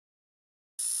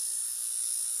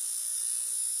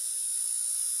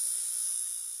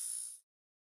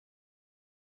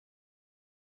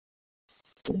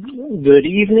Good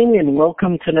evening and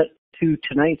welcome to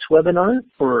tonight's webinar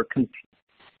for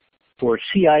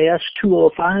CIS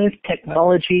 205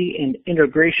 Technology and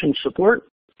Integration Support.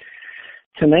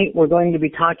 Tonight we're going to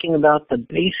be talking about the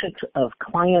basics of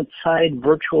client-side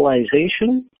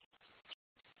virtualization.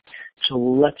 So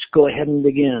let's go ahead and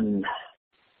begin.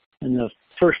 And the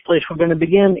first place we're going to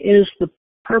begin is the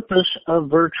purpose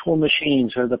of virtual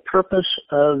machines, or the purpose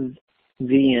of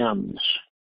VMs.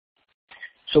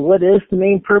 So what is the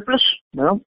main purpose?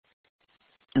 Well,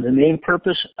 the main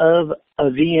purpose of a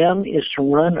VM is to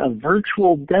run a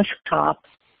virtual desktop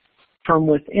from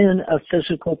within a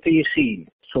physical PC.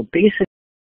 So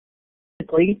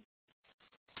basically,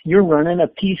 you're running a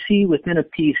PC within a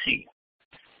PC.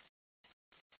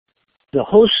 The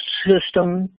host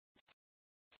system,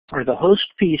 or the host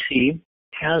PC,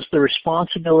 has the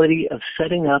responsibility of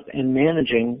setting up and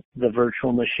managing the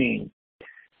virtual machine.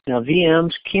 Now,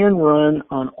 VMs can run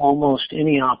on almost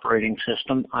any operating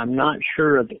system. I'm not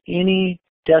sure of any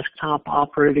desktop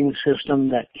operating system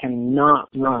that cannot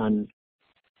run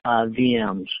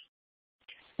VMs.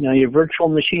 Now, your virtual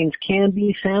machines can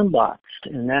be sandboxed,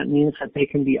 and that means that they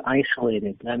can be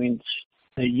isolated. That means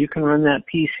that you can run that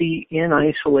PC in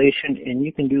isolation, and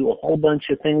you can do a whole bunch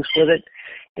of things with it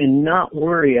and not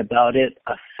worry about it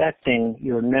affecting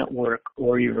your network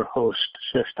or your host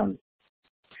system.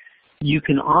 You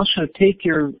can also take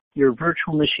your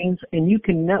virtual machines and you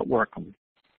can network them.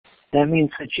 That means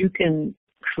that you can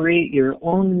create your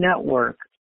own network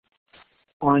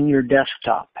on your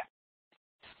desktop.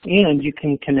 And you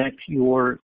can connect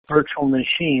your virtual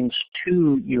machines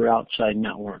to your outside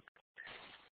network.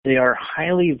 They are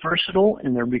highly versatile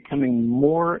and they're becoming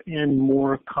more and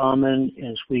more common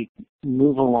as we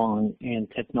move along and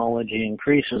technology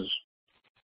increases.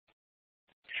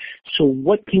 So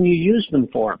what can you use them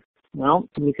for? Well,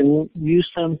 you can use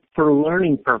them for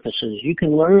learning purposes. You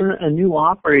can learn a new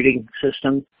operating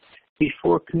system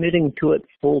before committing to it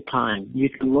full time. You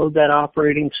can load that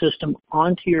operating system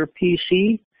onto your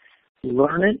PC,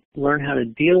 learn it, learn how to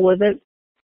deal with it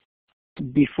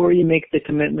before you make the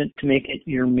commitment to make it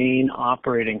your main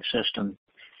operating system.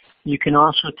 You can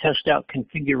also test out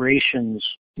configurations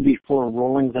before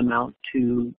rolling them out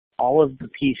to all of the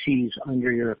PCs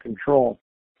under your control.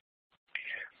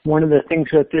 One of the things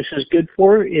that this is good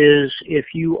for is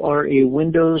if you are a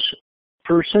Windows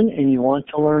person and you want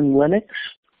to learn Linux,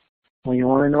 well,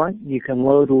 you can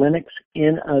load Linux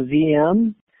in a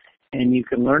VM and you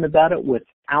can learn about it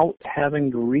without having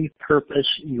to repurpose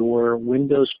your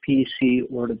Windows PC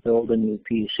or to build a new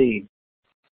PC.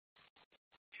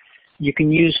 You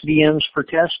can use VMs for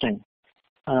testing.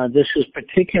 This is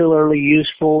particularly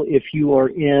useful if you are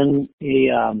in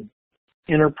a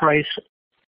enterprise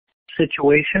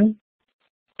situation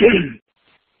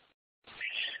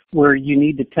where you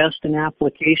need to test an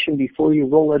application before you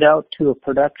roll it out to a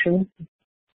production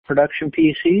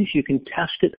PCs. You can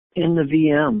test it in the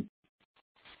VM.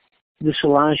 This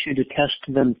allows you to test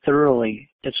them thoroughly.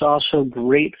 It's also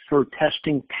great for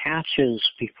testing patches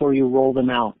before you roll them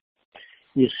out.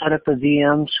 You set up a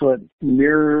VM so it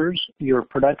mirrors your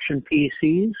production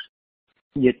PCs.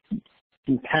 You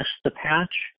can test the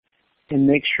patch and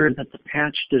make sure that the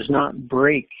patch does not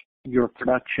break your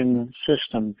production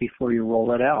system before you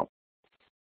roll it out.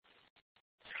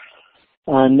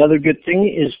 Another good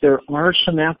thing is there are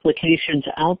some applications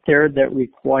out there that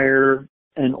require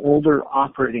an older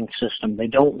operating system. They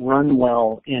don't run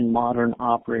well in modern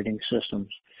operating systems.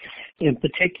 In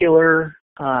particular,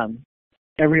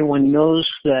 everyone knows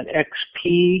that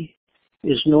XP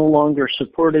is no longer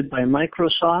supported by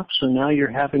Microsoft, so now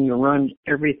you're having to run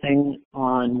everything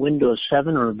on Windows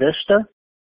 7 or Vista,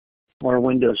 or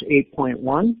Windows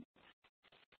 8.1,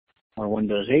 or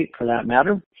Windows 8 for that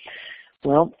matter.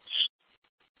 Well,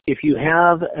 if you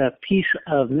have a piece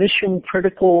of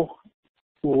mission-critical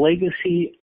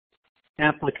legacy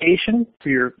application for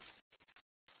your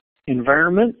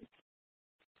environment,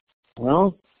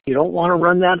 well, you don't want to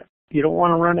run that. You don't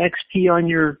want to run XP on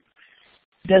your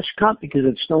desktop because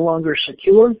it's no longer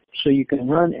secure, so you can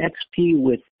run XP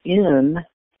within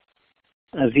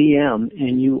a VM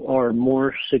and you are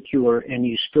more secure and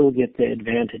you still get the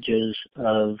advantages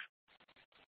of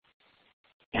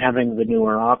having the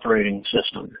newer operating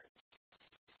system.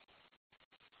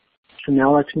 So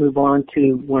now let's move on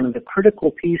to one of the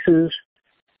critical pieces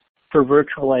for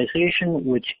virtualization,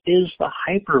 which is the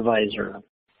hypervisor.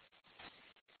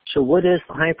 So what is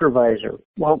the hypervisor?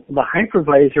 Well, the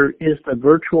hypervisor is the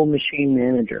virtual machine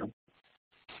manager.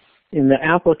 In the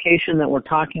application that we're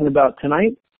talking about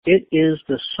tonight, it is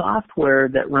the software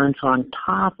that runs on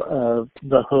top of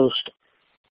the host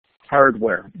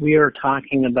hardware. We are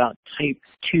talking about type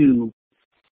 2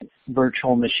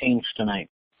 virtual machines tonight.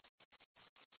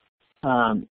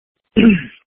 The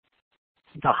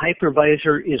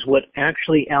hypervisor is what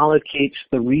actually allocates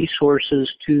the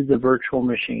resources to the virtual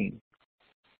machine.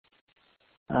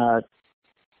 And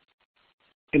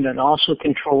it also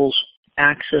controls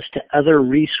access to other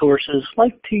resources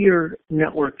like to your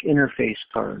network interface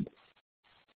card.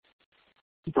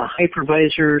 The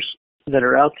hypervisors that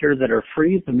are out there that are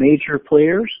free, the major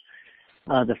players,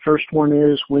 the first one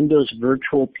is Windows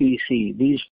Virtual PC.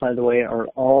 These, by the way, are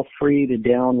all free to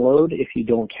download if you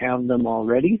don't have them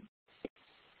already.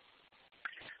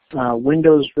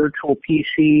 Windows Virtual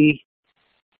PC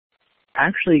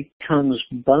actually comes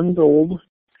bundled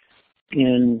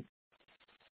in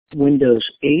Windows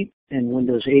 8 and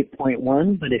Windows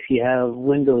 8.1, but if you have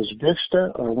Windows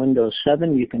Vista or Windows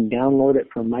 7, you can download it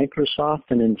from Microsoft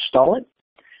and install it.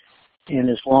 And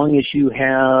as long as you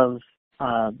have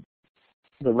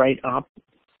the right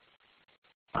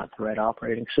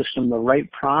operating system, the right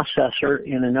processor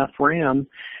and enough RAM,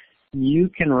 you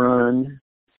can run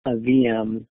a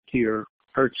VM to your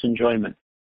heart's enjoyment.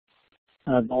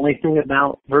 The only thing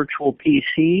about Virtual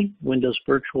PC, Windows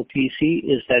Virtual PC,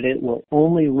 is that it will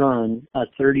only run a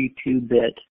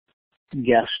 32-bit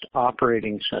guest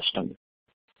operating system.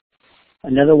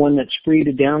 Another one that's free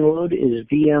to download is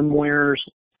VMware's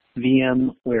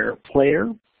VMware Player.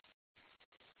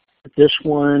 This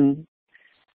one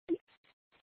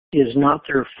is not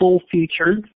their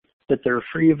full-featured, but their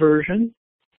free version.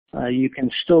 You can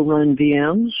still run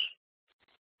VMs.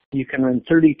 You can run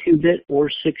 32-bit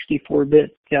or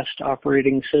 64-bit guest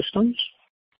operating systems.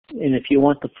 And if you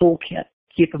want the full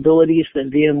capabilities that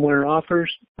VMware offers,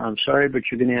 I'm sorry, but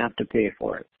you're going to have to pay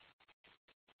for it.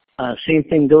 Same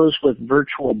thing goes with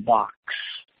VirtualBox.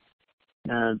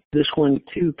 This one,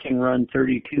 too, can run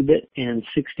 32-bit and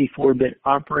 64-bit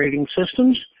operating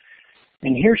systems.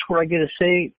 And here's where I got to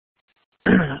say,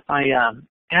 I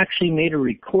actually made a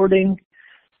recording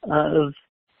of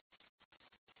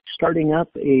starting up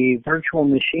a virtual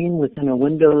machine within a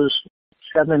Windows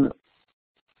 7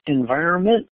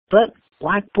 environment, but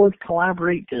Blackboard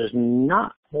Collaborate does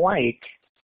not like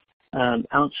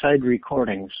outside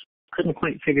recordings. Couldn't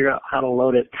quite figure out how to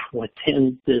load it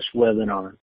within this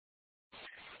webinar.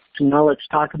 So now let's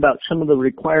talk about some of the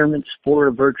requirements for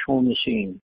a virtual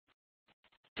machine.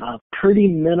 Pretty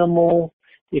minimal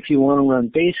if you want to run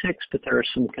basics, but there are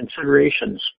some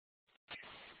considerations.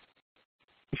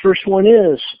 The first one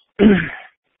is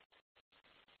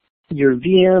your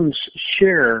VMs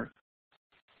share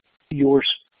your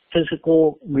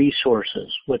physical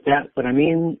resources. What I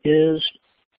mean is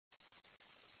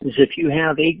if you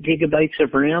have 8 gigabytes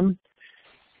of RAM,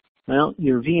 well,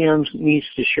 your VMs needs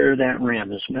to share that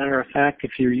RAM. As a matter of fact,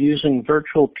 if you're using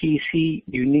Virtual PC,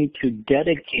 you need to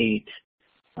dedicate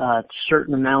a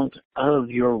certain amount of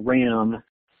your RAM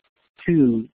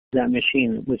to that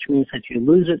machine, which means that you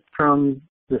lose it from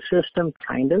the system,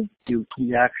 kind of. You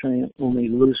actually only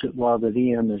lose it while the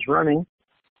VM is running.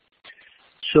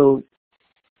 So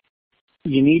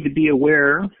you need to be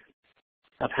aware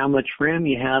of how much RAM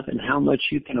you have and how much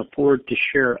you can afford to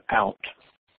share out.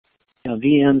 Now,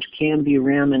 VMs can be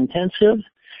RAM intensive,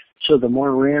 so the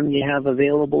more RAM you have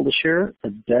available to share, the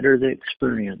better the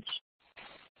experience.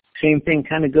 Same thing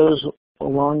kind of goes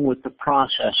along with the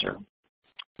processor.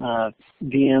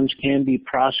 VMs can be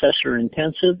processor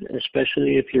intensive,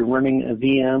 especially if you're running a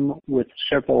VM with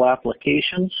several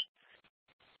applications.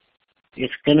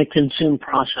 It's going to consume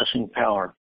processing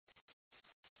power.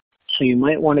 So you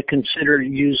might want to consider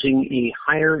using a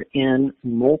higher end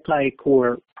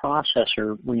multi-core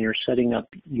processor when you're setting up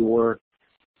your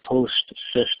host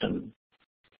system.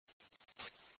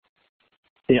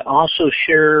 They also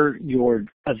share your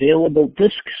available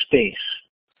disk space.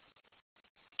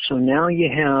 So now you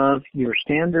have your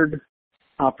standard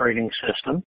operating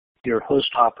system, your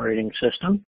host operating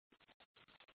system,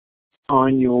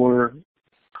 on your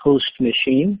host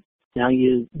machine. Now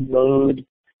you load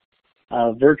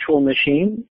a virtual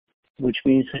machine, which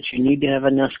means that you need to have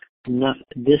enough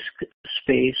disk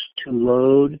space to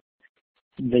load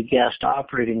the guest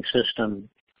operating system.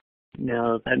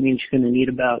 Now that means you're going to need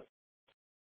about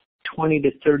 20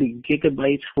 to 30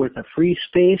 gigabytes worth of free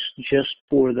space just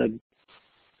for the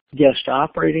guest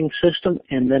operating system,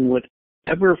 and then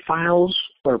whatever files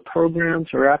or programs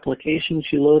or applications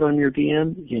you load on your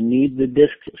VM, you need the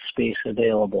disk space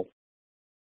available.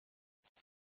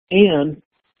 And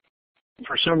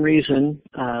for some reason,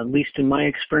 at least in my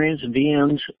experience,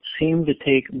 VMs seem to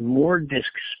take more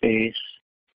disk space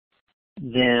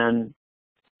than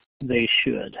they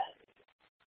should.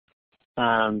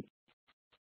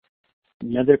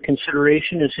 Another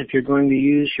consideration is if you're going to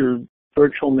use your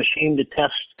virtual machine to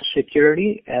test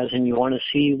security, as in you want to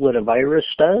see what a virus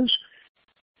does,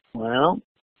 well,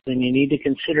 then you need to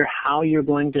consider how you're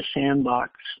going to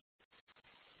sandbox,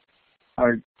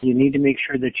 or you need to make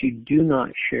sure that you do not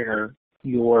share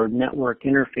your network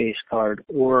interface card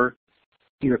or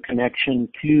your connection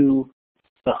to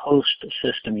the host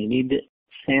system. You need to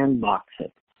sandbox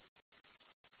it.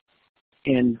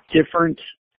 And different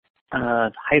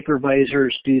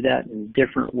hypervisors do that in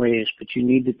different ways, but you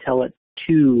need to tell it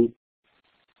to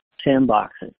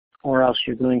sandbox it, or else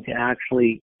you're going to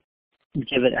actually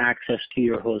give it access to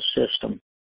your host system.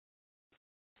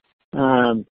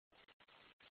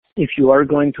 If you are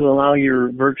going to allow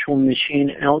your virtual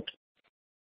machine out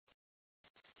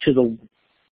to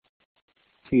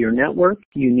your network,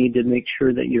 you need to make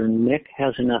sure that your NIC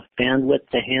has enough bandwidth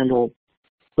to handle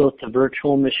both the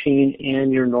virtual machine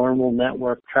and your normal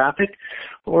network traffic,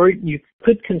 or you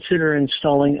could consider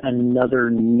installing another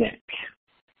NIC.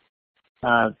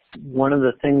 One of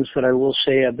the things that I will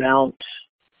say about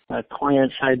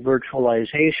client-side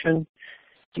virtualization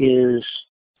is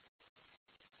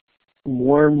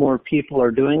more and more people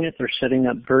are doing it. They're setting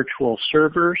up virtual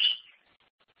servers.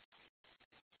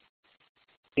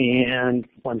 And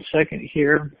one second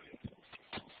here.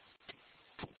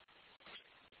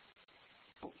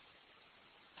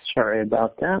 Sorry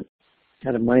about that.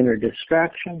 Had a minor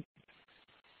distraction.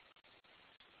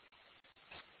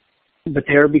 But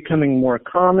they are becoming more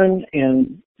common,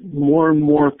 and more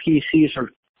PCs are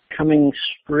coming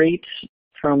straight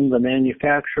from the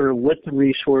manufacturer with the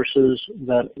resources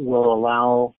that will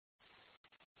allow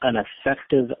an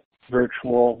effective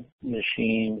virtual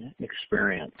machine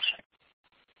experience.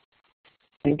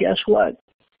 And guess what?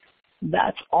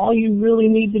 That's all you really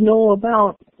need to know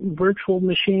about virtual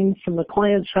machines from the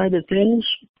client side of things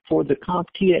for the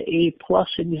CompTIA A+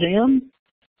 exam.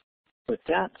 With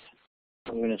that,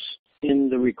 I'm going to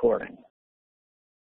end the recording.